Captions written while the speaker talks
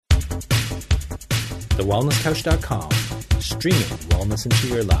thewellnesscouch.com, streaming wellness into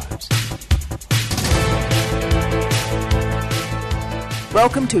your lives.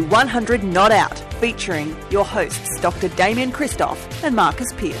 Welcome to 100 Not Out, featuring your hosts Dr. Damien Christoph and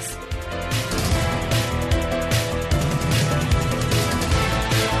Marcus Pearce.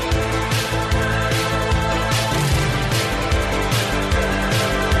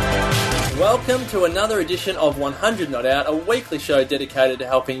 Welcome to another edition of 100 Not Out, a weekly show dedicated to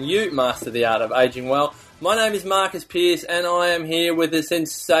helping you master the art of aging well. My name is Marcus Pearce, and I am here with the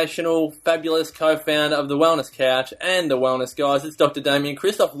sensational, fabulous co-founder of The Wellness Couch and The Wellness Guys. It's Dr. Damien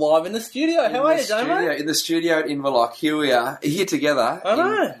Christoph live in the studio. How are you, Damo? In the studio at Inverloch. Here we are, here together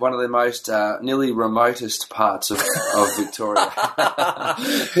in one of the most nearly remotest parts of Victoria.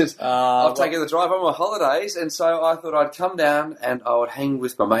 I've taken the drive on my holidays, and so I thought I'd come down and I would hang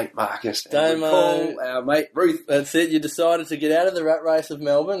with my mate Marcus and call our mate Ruth. That's it. You decided to get out of the rat race of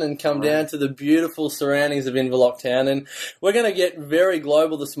Melbourne and come down to the beautiful surroundings of Inverloch Town, and we're going to get very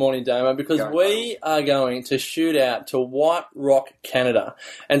global this morning, Damo, because we are going to shoot out to White Rock, Canada,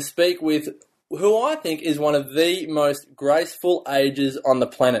 and speak with who I think is one of the most graceful ages on the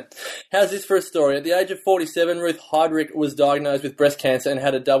planet. How's this for a story? At the age of 47, Ruth Heydrich was diagnosed with breast cancer and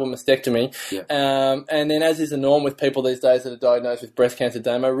had a double mastectomy. Yeah. And then, as is the norm with people these days that are diagnosed with breast cancer,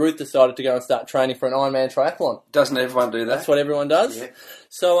 Damo, Ruth decided to go and start training for an Ironman triathlon. Doesn't everyone do that? That's what everyone does. Yeah.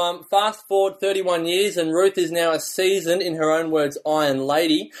 So fast forward 31 years, and Ruth is now a seasoned, in her own words, Iron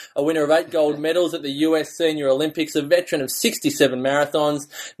Lady, a winner of 8 gold medals at the US Senior Olympics, a veteran of 67 marathons,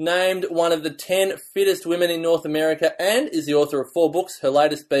 named one of the 10 fittest women in North America, and is the author of 4 books, her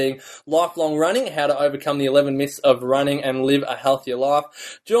latest being Lifelong Running, How to Overcome the 11 Myths of Running and Live a Healthier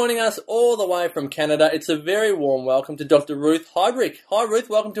Life. Joining us all the way from Canada, it's a very warm welcome to Dr. Ruth Heydrich. Hi, Ruth.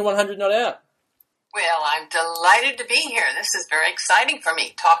 Welcome to 100 Not Out. Well, I'm delighted to be here. This is very exciting for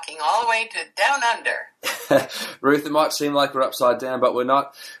me, talking all the way to down under. Ruth, it might seem like we're upside down, but we're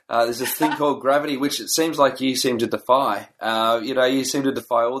not. There's this thing called gravity, which it seems like you seem to defy. You seem to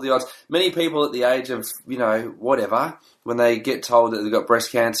defy all the odds. Many people at the age of, whatever, when they get told that they've got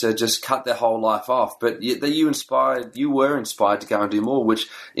breast cancer, just cut their whole life off. But you were inspired to go and do more, which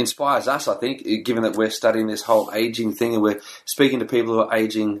inspires us, I think, given that we're studying this whole aging thing and we're speaking to people who are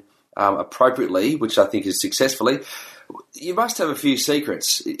aging appropriately, which I think is successfully. You must have a few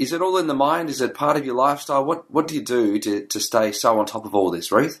secrets. Is it all in the mind? Is it part of your lifestyle? What do you do to stay so on top of all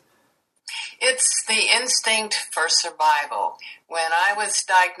this, Ruth? It's the instinct for survival. When I was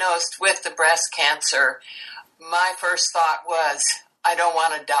diagnosed with the breast cancer, my first thought was, I don't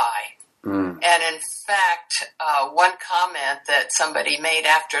want to die. And in fact, one comment that somebody made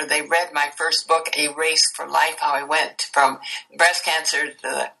after they read my first book, A Race for Life, how I went from breast cancer to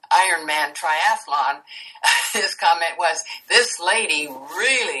the Ironman triathlon, his comment was, this lady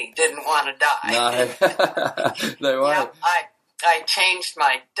really didn't want to die. No way. Yep, I changed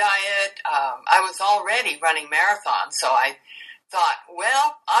my diet. I was already running marathons, so I thought,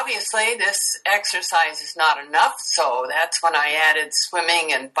 well, obviously this exercise is not enough, so that's when I added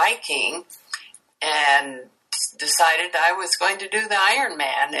swimming and biking and decided I was going to do the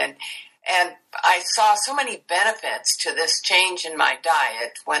Ironman. And I saw so many benefits to this change in my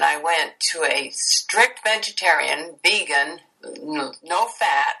diet when I went to a strict vegetarian, vegan, no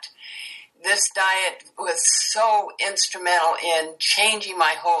fat. This diet was so instrumental in changing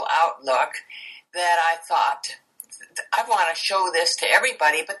my whole outlook that I thought, I want to show this to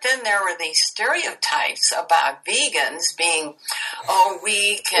everybody. But then there were these stereotypes about vegans being,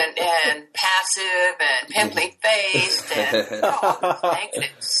 weak and passive and pimply-faced and all these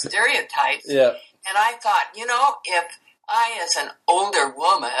negative stereotypes. Yeah. And I thought, if I, as an older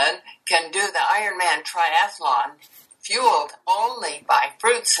woman, can do the Ironman triathlon fueled only by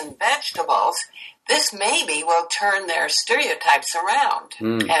fruits and vegetables, this maybe will turn their stereotypes around.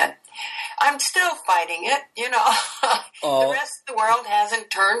 And I'm still fighting it, The rest of the world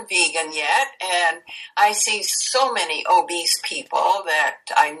hasn't turned vegan yet, and I see so many obese people that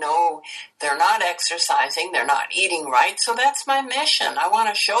I know they're not exercising, they're not eating right, so that's my mission. I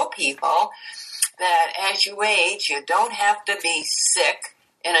want to show people that as you age, you don't have to be sick,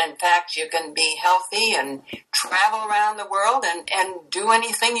 and in fact, you can be healthy and travel around the world and do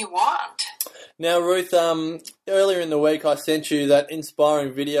anything you want. Now, Ruth, earlier in the week I sent you that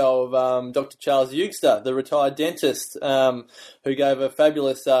inspiring video of Dr. Charles Eugster, the retired dentist, who gave a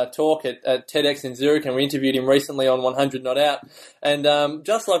fabulous talk at TEDx in Zurich, and we interviewed him recently on 100 Not Out. And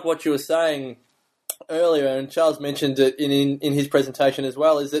just like what you were saying, earlier, and Charles mentioned it in his presentation as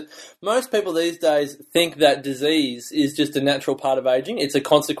well, is that most people these days think that disease is just a natural part of aging. It's a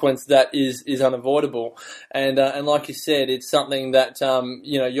consequence that is unavoidable, and like you said, it's something that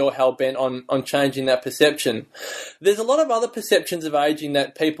you're hell bent on changing that perception. There's a lot of other perceptions of aging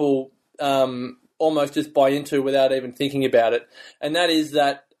that people almost just buy into without even thinking about it, and that is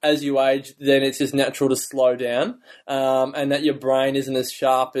that as you age, then it's just natural to slow down, and that your brain isn't as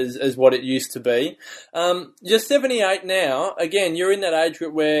sharp as what it used to be. You're 78 now. Again, you're in that age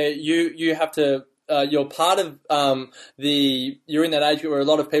group where you have to. You're part of you're in that age group where a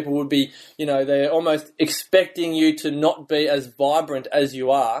lot of people would be, they're almost expecting you to not be as vibrant as you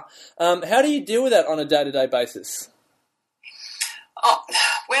are. How do you deal with that on a day-to-day basis? Oh,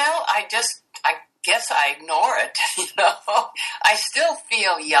 well, I guess I ignore it, I still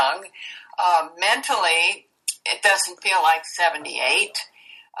feel young. Mentally, it doesn't feel like 78.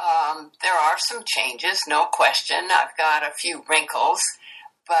 There are some changes, no question. I've got a few wrinkles,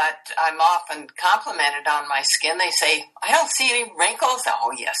 but I'm often complimented on my skin. They say, I don't see any wrinkles.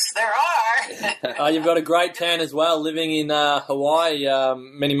 Oh, yes, there are. You've got a great tan as well, living in Hawaii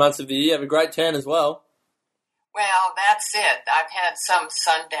many months of the year. You have a great tan as well. Well, that's it. I've had some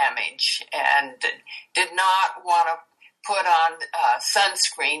sun damage and did not want to put on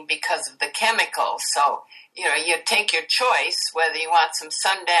sunscreen because of the chemicals. So, you take your choice whether you want some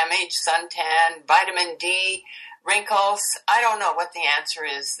sun damage, suntan, vitamin D, wrinkles. I don't know what the answer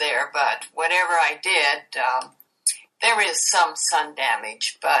is there, but whatever I did, there is some sun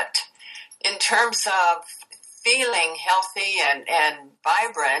damage. But in terms of feeling healthy and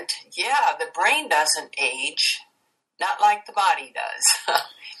vibrant, yeah, the brain doesn't age, not like the body does.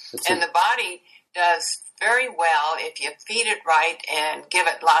 And the body does very well if you feed it right and give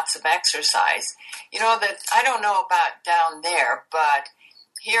it lots of exercise. That I don't know about down there, but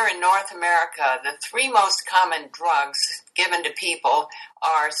here in North America, the three most common drugs given to people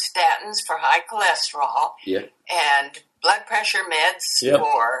are statins for high cholesterol, and blood pressure meds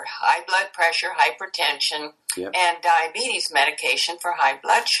for high blood pressure, hypertension, and diabetes medication for high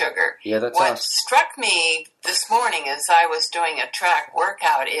blood sugar. Yeah, that's what us. Struck me this morning as I was doing a track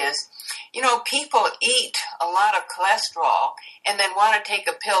workout is, people eat a lot of cholesterol and then want to take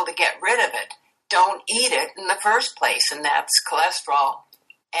a pill to get rid of it. Don't eat it in the first place, and that's cholesterol,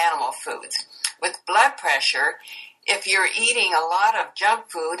 animal foods. With blood pressure, if you're eating a lot of junk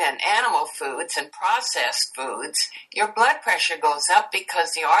food and animal foods and processed foods, your blood pressure goes up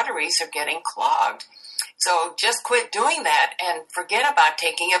because the arteries are getting clogged. So just quit doing that and forget about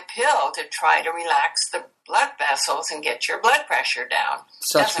taking a pill to try to relax the blood vessels and get your blood pressure down.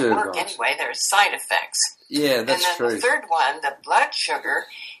 Such Doesn't work anyway. There's side effects. Yeah, that's true. And then the third one, the blood sugar,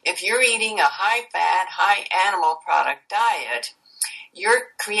 if you're eating a high-fat, high-animal product diet, you're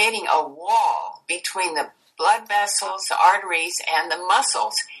creating a wall between the blood vessels, the arteries, and the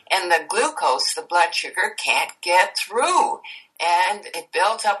muscles. And the glucose, the blood sugar, can't get through. And it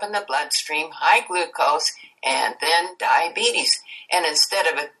builds up in the bloodstream, high glucose, and then diabetes. And instead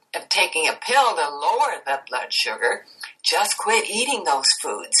of taking a pill to lower the blood sugar, just quit eating those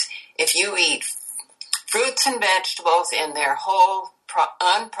foods. If you eat fruits and vegetables in their whole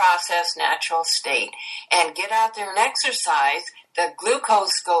unprocessed natural state and get out there and exercise, the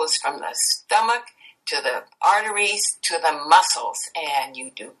glucose goes from the stomach to the arteries to the muscles, and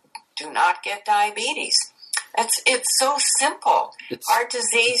you do not get diabetes. It's so simple. Heart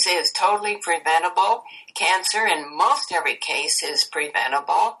disease is totally preventable. Cancer, in most every case, is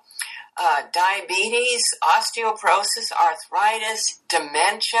preventable. Diabetes, osteoporosis, arthritis,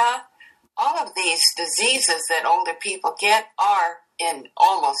 dementia, all of these diseases that older people get are, in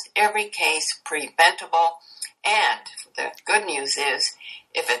almost every case, preventable. And the good news is,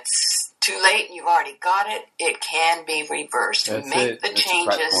 if it's too late and you've already got it, it can be reversed. Make the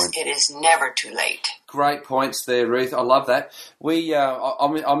changes. It is never too late. Great points there, Ruth. I love that.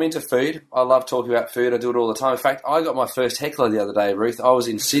 I'm into food. I love talking about food. I do it all the time. In fact, I got my first heckler the other day, Ruth. I was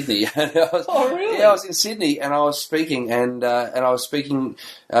in Sydney. Oh, really? Yeah, I was in Sydney, and I was speaking, and I was speaking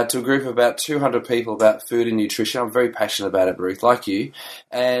to a group of about 200 people about food and nutrition. I'm very passionate about it, Ruth, like you.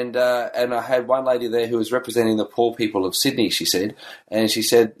 And I had one lady there who was representing the poor people of Sydney, she said. And she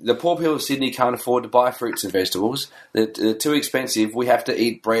said, the poor people of Sydney can't afford to buy fruits and vegetables. They're too expensive. We have to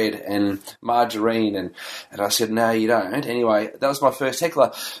eat bread and margarine. And I said, no, you don't. Anyway, that was my first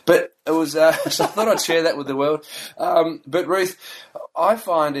heckler. But it was, so I thought I'd share that with the world. But Ruth, I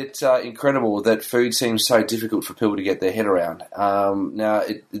find it incredible that food seems so difficult for people to get their head around.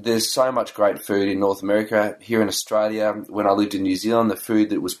 There's so much great food in North America. Here in Australia, when I lived in New Zealand, the food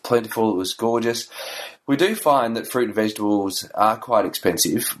that was plentiful, it was gorgeous. We do find that fruit and vegetables are quite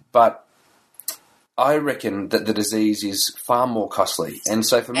expensive, but I reckon that the disease is far more costly. And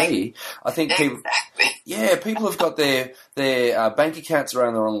so for me, I think people, people have got their bank accounts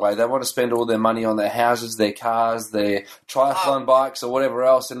around the wrong way. They want to spend all their money on their houses, their cars, their triathlon bikes or whatever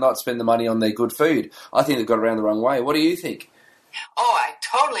else and not spend the money on their good food. I think they've got it around the wrong way. What do you think? Oh, I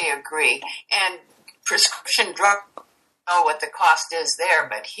totally agree. And prescription drug, know what the cost is there,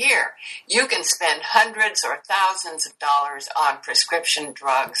 but here you can spend hundreds or thousands of dollars on prescription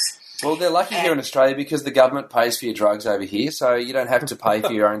drugs. Well, they're lucky here in Australia because the government pays for your drugs over here, so you don't have to pay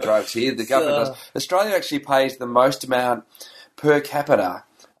for your own drugs here. The government does. Australia actually pays the most amount per capita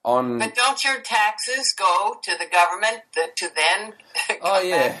on... But don't your taxes go to the government to then... Oh,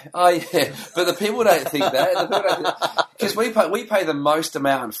 yeah. But the people don't think that. Because we pay the most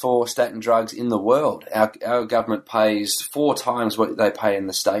amount for statin drugs in the world. Our government pays 4 times what they pay in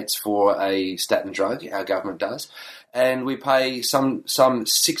the States for a statin drug. Our government does. And we pay some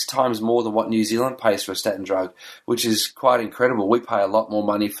 6 times more than what New Zealand pays for a statin drug, which is quite incredible. We pay a lot more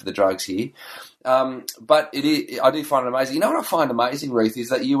money for the drugs here. But I do find it amazing. You know what I find amazing, Ruth, is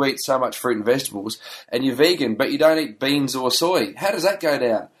that you eat so much fruit and vegetables and you're vegan, but you don't eat beans or soy. How does that go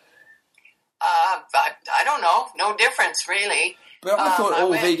down? I don't know. No difference, really. But I thought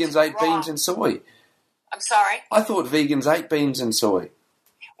all vegans ate beans and soy. I'm sorry? I thought vegans ate beans and soy.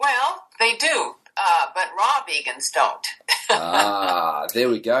 Well, they do, but raw vegans don't. There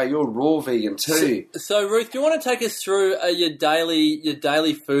we go. You're raw vegan too. So Ruth, do you want to take us through your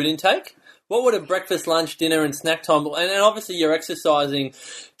daily food intake? What would a breakfast, lunch, dinner, and snack time? And obviously, you're exercising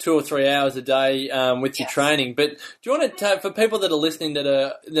 2 or 3 hours a day with your training. But do you want to, for people that are listening that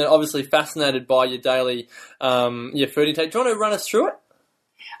are obviously fascinated by your daily your food intake, do you want to run us through it?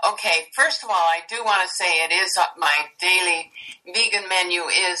 Okay. First of all, I do want to say it is my daily vegan menu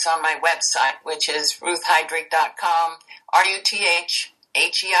is on my website, which is ruthheidrich.com. RuthHeidrich.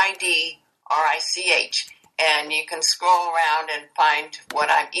 And you can scroll around and find what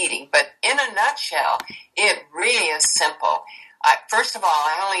I'm eating. But in a nutshell, it really is simple. First of all,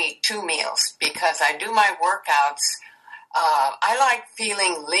 I only eat 2 meals because I do my workouts. I like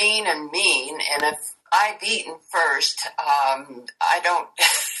feeling lean and mean, and if I've eaten first, I don't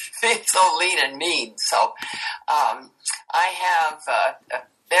feel so lean and mean. So I have a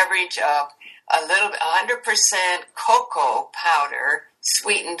beverage of a little 100% cocoa powder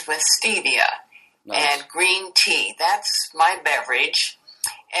sweetened with stevia. Nice. And green tea. That's my beverage.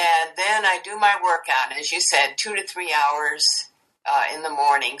 And then I do my workout, as you said, 2 to 3 hours in the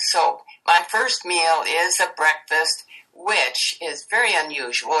morning. So my first meal is a breakfast, which is very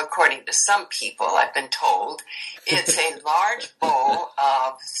unusual, according to some people, I've been told. It's a large bowl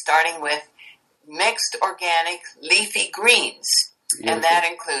of, starting with mixed organic leafy greens. Beautiful. And that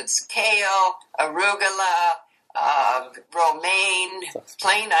includes kale, arugula, romaine,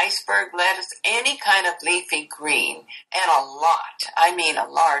 plain iceberg lettuce, any kind of leafy green, and a lot. I mean a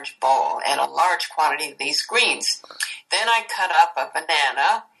large bowl and a large quantity of these greens. Then I cut up a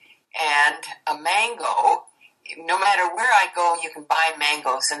banana and a mango. No matter where I go, you can buy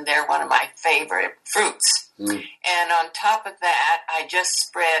mangoes, and they're one of my favorite fruits. And on top of that, I just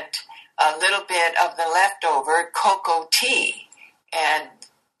spread a little bit of the leftover cocoa tea and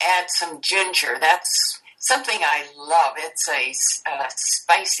add some ginger. That's something I love. It's a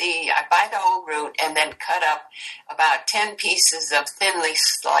spicy, I buy the whole root and then cut up about 10 pieces of thinly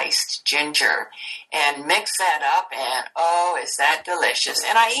sliced ginger and mix that up, and oh, is that delicious.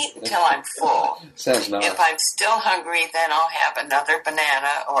 And I eat until I'm full. Sounds nice. If I'm still hungry, then I'll have another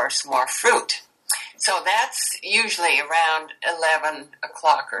banana or some more fruit. So that's usually around 11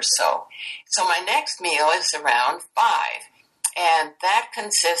 o'clock or so. So my next meal is around 5. And that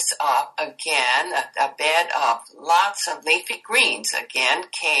consists of, again, a bed of lots of leafy greens. Again,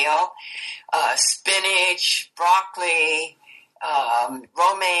 kale, spinach, broccoli,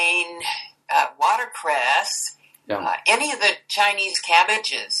 romaine, watercress, any of the Chinese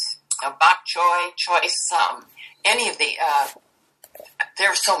cabbages, bok choy, choy sum, any of the... there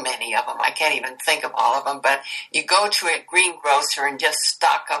are so many of them, I can't even think of all of them, but you go to a greengrocer and just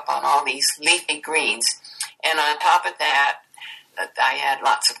stock up on all these leafy greens. And on top of that, I add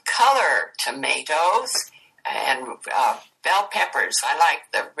lots of color, tomatoes, and bell peppers. I like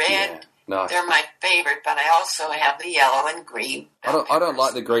the red. Yeah, nice. They're my favorite, but I also have the yellow and green. I don't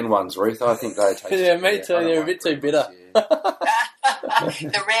like the green ones, Ruth. I think they taste... Yeah, me too. They're a bit too bitter.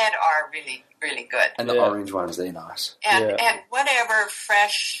 The red are really, really good. And the orange ones, they're nice. And whatever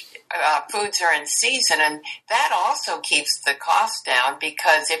fresh foods are in season, and that also keeps the cost down,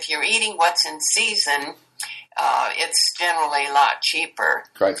 because if you're eating what's in season... it's generally a lot cheaper.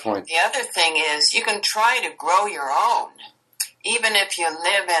 Great point. The other thing is you can try to grow your own. even if you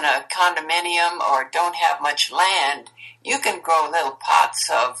live in a condominium or don't have much land, you can grow little pots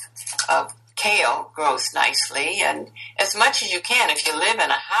of kale. Grows nicely, and as much as you can. If you live in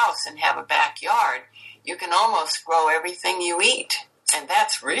a house and have a backyard, you can almost grow everything you eat, and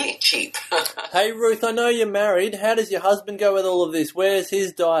that's really cheap. Hey, Ruth, I know you're married. How does your husband go with all of this? Where's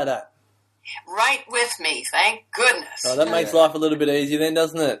his diet at? Right with me, thank goodness. Oh, that makes life a little bit easier then,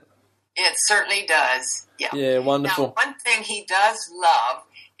 doesn't it? It certainly does. Yeah. Yeah, wonderful. Now, one thing he does love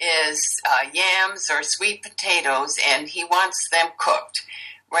is yams or sweet potatoes, and he wants them cooked.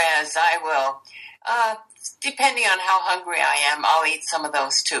 Whereas I will, depending on how hungry I am, I'll eat some of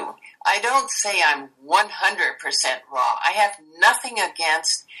those too. I don't say I'm 100% raw. I have nothing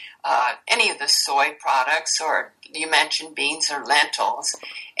against any of the soy products, or you mentioned beans or lentils,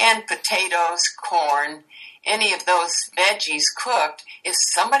 and potatoes, corn, any of those veggies cooked. If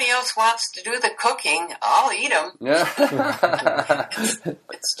somebody else wants to do the cooking, I'll eat them. Yeah.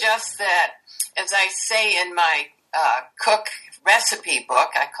 It's just that, as I say in my cook recipe book,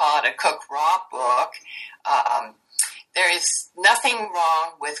 I call it a cook raw book, there is nothing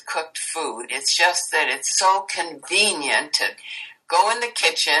wrong with cooked food. It's just that it's so convenient to go in the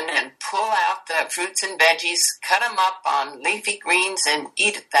kitchen and pull out the fruits and veggies, cut them up on leafy greens, and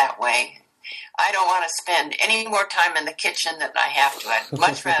eat it that way. I don't want to spend any more time in the kitchen than I have to. I'd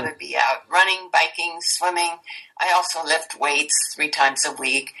much rather be out running, biking, swimming. I also lift weights 3 times a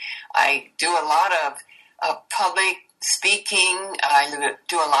week. I do a lot of public speaking. I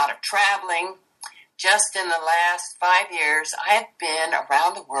do a lot of traveling. Just in the last 5 years, I have been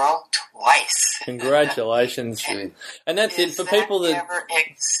around the world twice. Congratulations. And that's it for people that... ever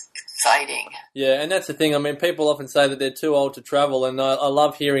exciting? Yeah, and that's the thing. I mean, people often say that they're too old to travel, and I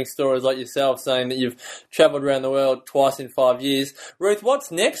love hearing stories like yourself saying that you've travelled around the world twice in 5 years. Ruth, what's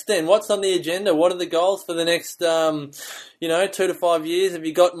next then? What's on the agenda? What are the goals for the next, 2 to 5 years? Have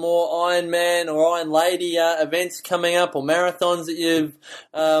you got more Ironman or Iron Lady events coming up, or marathons that you've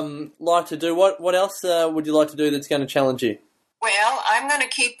like to do? What else would you like to do that's going to challenge you? Well, I'm going to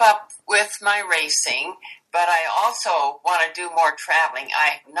keep up with my racing, but I also want to do more traveling. I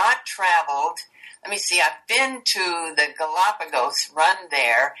have not traveled. Let me see. I've been to the Galapagos, run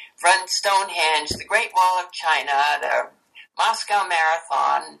Stonehenge, the Great Wall of China, the Moscow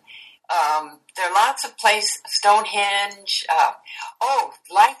Marathon. There are lots of places, Stonehenge.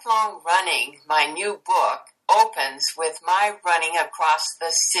 Lifelong Running, my new book, opens with my running across the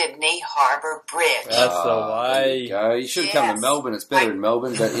Sydney Harbour Bridge. That's the way. There you go. You should come to Melbourne. It's better in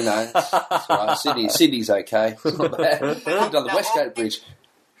Melbourne, but that's right. Sydney's okay. Not bad. We've done the Westgate Bridge.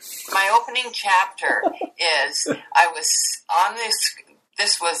 My opening chapter is I was on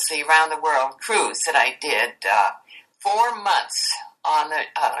this was the Around the World cruise that I did 4 months on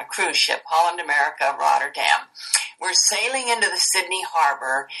a cruise ship, Holland America, Rotterdam. We're sailing into the Sydney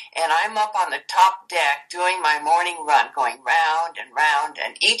Harbour, and I'm up on the top deck doing my morning run, going round and round,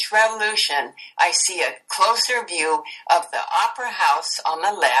 and each revolution I see a closer view of the Opera House on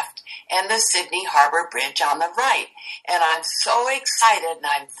the left and the Sydney Harbour Bridge on the right. And I'm so excited, and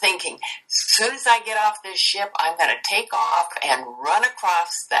I'm thinking, as soon as I get off this ship, I'm going to take off and run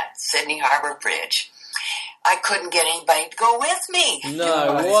across that Sydney Harbour Bridge. I couldn't get anybody to go with me.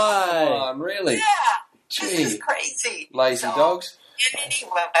 No way. Come on, really? Yeah. Gee. This is crazy. Lazy dogs.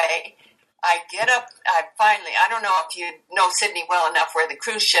 Anyway, I get up, I don't know if you know Sydney well enough where the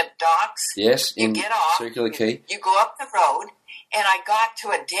cruise ship docks. Yes, You in get off. Circular Quay. You go up the road, and I got to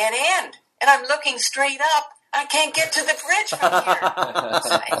a dead end. And I'm looking straight up. I can't get to the bridge from here.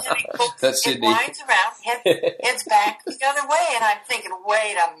 And then That's it Sydney. winds around, heads back the other way, and I'm thinking,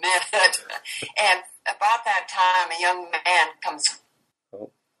 wait a minute. And about that time, a young man comes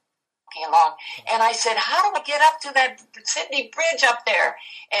walking along, and I said, how do I get up to that Sydney Bridge up there?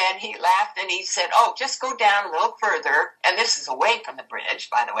 And he laughed, and he said, just go down a little further, and this is away from the bridge,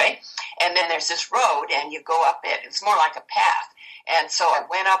 by the way, and then there's this road, and you go up it. It's more like a path. And so I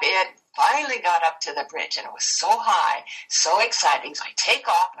went up it, finally got up to the bridge, and it was so high, so exciting. So I take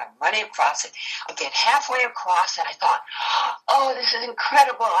off, and I'm running across it. I get halfway across, and I thought, oh, this is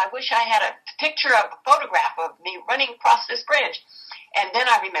incredible. I wish I had a photograph of me running across this bridge. And then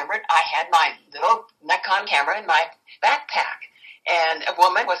I remembered I had my little Nikon camera in my backpack. And a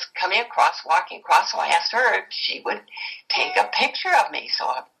woman was walking across, so I asked her if she would take a picture of me.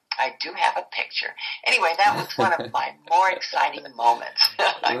 So I do have a picture. Anyway, that was one of my more exciting moments.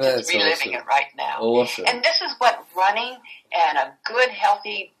 I'm just reliving it right now. Awesome. And this is what running and a good,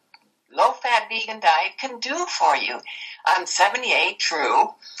 healthy, low-fat vegan diet can do for you. I'm 78,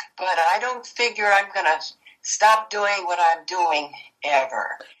 true, but I don't figure I'm going to stop doing what I'm doing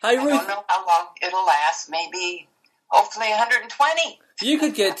ever. Hey, I Ruth. don't know how long it'll last. Maybe hopefully 120. You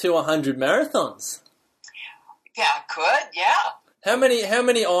could get to 100 marathons. Yeah, I could. Yeah. How many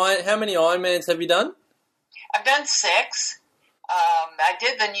Ironmans have you done? I've done 6. I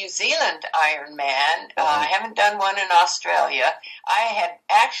did the New Zealand Ironman. I haven't done one in Australia. I had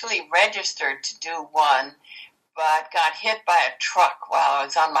actually registered to do one, but got hit by a truck while I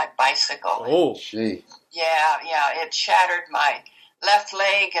was on my bicycle. Oh, Gee. Yeah, it shattered my left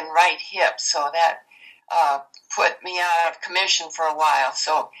leg and right hip, so that put me out of commission for a while.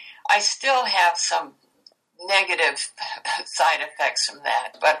 So I still have some negative side effects from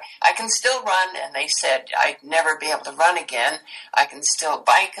that, but I can still run, and they said I'd never be able to run again. I can still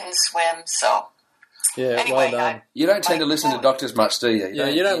bike and swim, so yeah, anyway, well done. You don't tend to listen to doctors much, do you?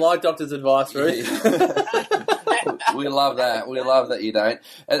 You don't like doctors' advice, Ruth. We love that. We love that you don't.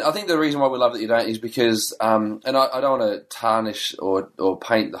 And I think the reason why we love that you don't is because, and I don't want to tarnish or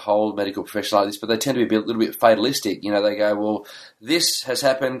paint the whole medical profession like this, but they tend to be a little bit fatalistic. You know, they go, well, this has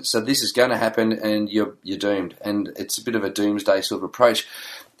happened, so this is going to happen, and you're doomed. And it's a bit of a doomsday sort of approach.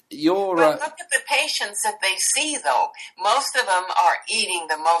 But look at the patients that they see, though. Most of them are eating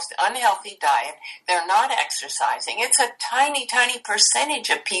the most unhealthy diet. They're not exercising. It's a tiny, tiny percentage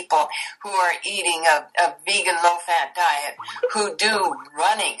of people who are eating a vegan, low-fat diet who do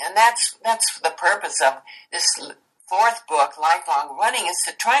running. And that's the purpose of this 4th book, Lifelong Running, is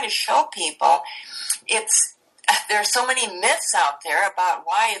to try to show people there's so many myths out there about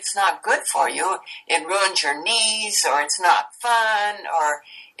why it's not good for you. It ruins your knees, or it's not fun, or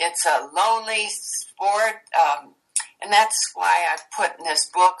it's a lonely sport. And that's why I've put in this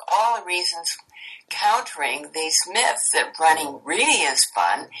book all the reasons countering these myths that running really is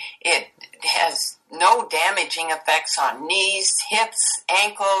fun. It has no damaging effects on knees, hips,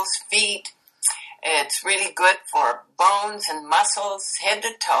 ankles, feet. It's really good for bones and muscles, head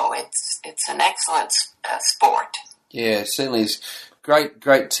to toe. It's an excellent sport. Yeah, it certainly is.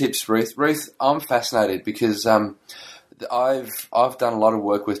 Great tips, Ruth. Ruth, I'm fascinated because I've done a lot of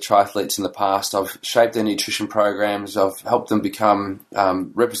work with triathletes in the past. I've shaped their nutrition programs. I've helped them become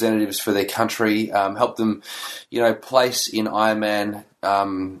representatives for their country. Helped them, place in Ironman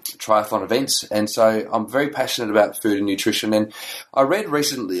triathlon events, and so I'm very passionate about food and nutrition. And I read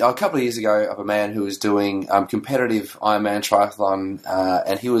recently, a couple of years ago, of a man who was doing competitive Ironman triathlon,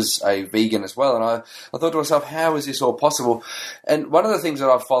 and he was a vegan as well. And I thought to myself, how is this all possible? And one of the things that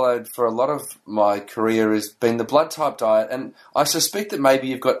I've followed for a lot of my career has been the blood type diet, and I suspect that maybe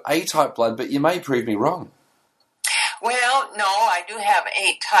you've got A type blood, but you may prove me wrong. Well, no, I do have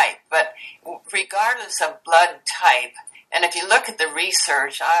A type, but regardless of blood type, and if you look at the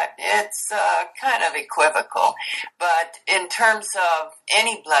research, it's kind of equivocal. But in terms of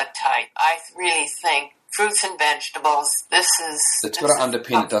any blood type, I really think fruits and vegetables, it's got to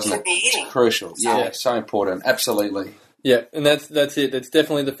underpin it, doesn't it? It's crucial. Yeah, so important. Absolutely. Yeah, and that's it. That's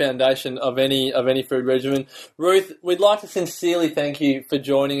definitely the foundation of any food regimen. Ruth, we'd like to sincerely thank you for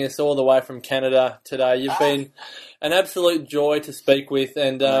joining us all the way from Canada today. You've been an absolute joy to speak with,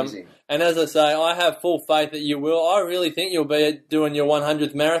 and as I say, I have full faith that you will. I really think you'll be doing your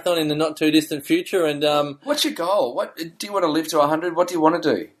 100th marathon in the not too distant future. And what's your goal? What do you want to live to 100? What do you want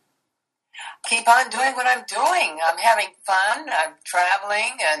to do? Keep on doing what I'm doing. I'm having fun. I'm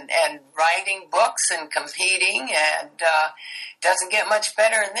traveling and writing books and competing, and doesn't get much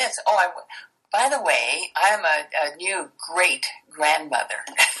better than this. By the way, I'm a new great-grandmother.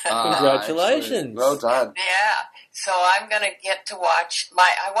 Congratulations. Well done. Yeah, so I'm going to get to watch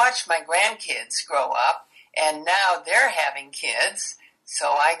I watched my grandkids grow up, and now they're having kids,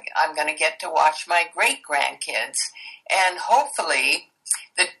 so I'm going to get to watch my great-grandkids, and hopefully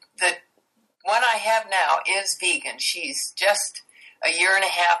the one I have now is vegan. She's just a year and a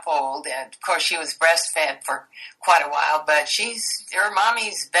half old, and of course she was breastfed for quite a while, but her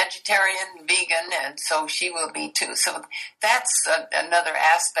mommy's vegetarian, vegan, and so she will be too. So that's another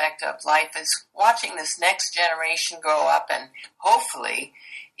aspect of life, is watching this next generation grow up and hopefully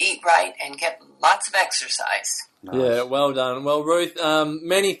eat right and get lots of exercise. Nice. Yeah, well done. Well, Ruth,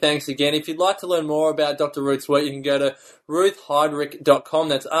 many thanks again. If you'd like to learn more about Dr. Ruth's work, you can go to ruthheidrich.com.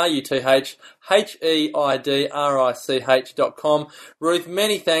 That's RuthHeidrich.com. Ruth,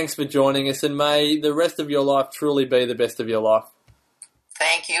 many thanks for joining us, and may the rest of your life truly be the best of your life.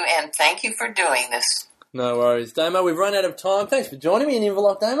 Thank you, and thank you for doing this. No worries. Damo, we've run out of time. Thanks for joining me in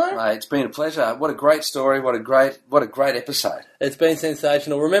Inverloch, Damo. Mate, it's been a pleasure. What a great story. What a great episode. It's been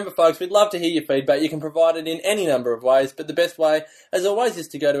sensational. Remember, folks, we'd love to hear your feedback. You can provide it in any number of ways, but the best way, as always, is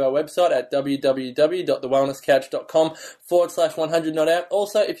to go to our website at www.thewellnesscouch.com/100 Not Out.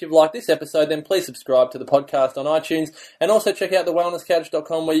 Also, if you've liked this episode, then please subscribe to the podcast on iTunes, and also check out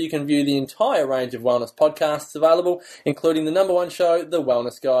thewellnesscouch.com, where you can view the entire range of wellness podcasts available, including the number one show, The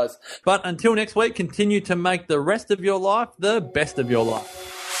Wellness Guys. But until next week, continue to make the rest of your life the best of your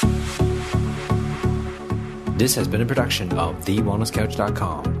life. This has been a production of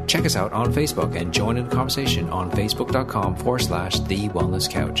TheWellnessCouch.com. Check us out on Facebook and join in the conversation on Facebook.com/The Wellness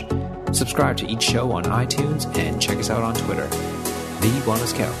Couch. Subscribe to each show on iTunes and check us out on Twitter. The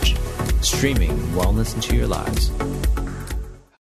Wellness Couch, streaming wellness into your lives.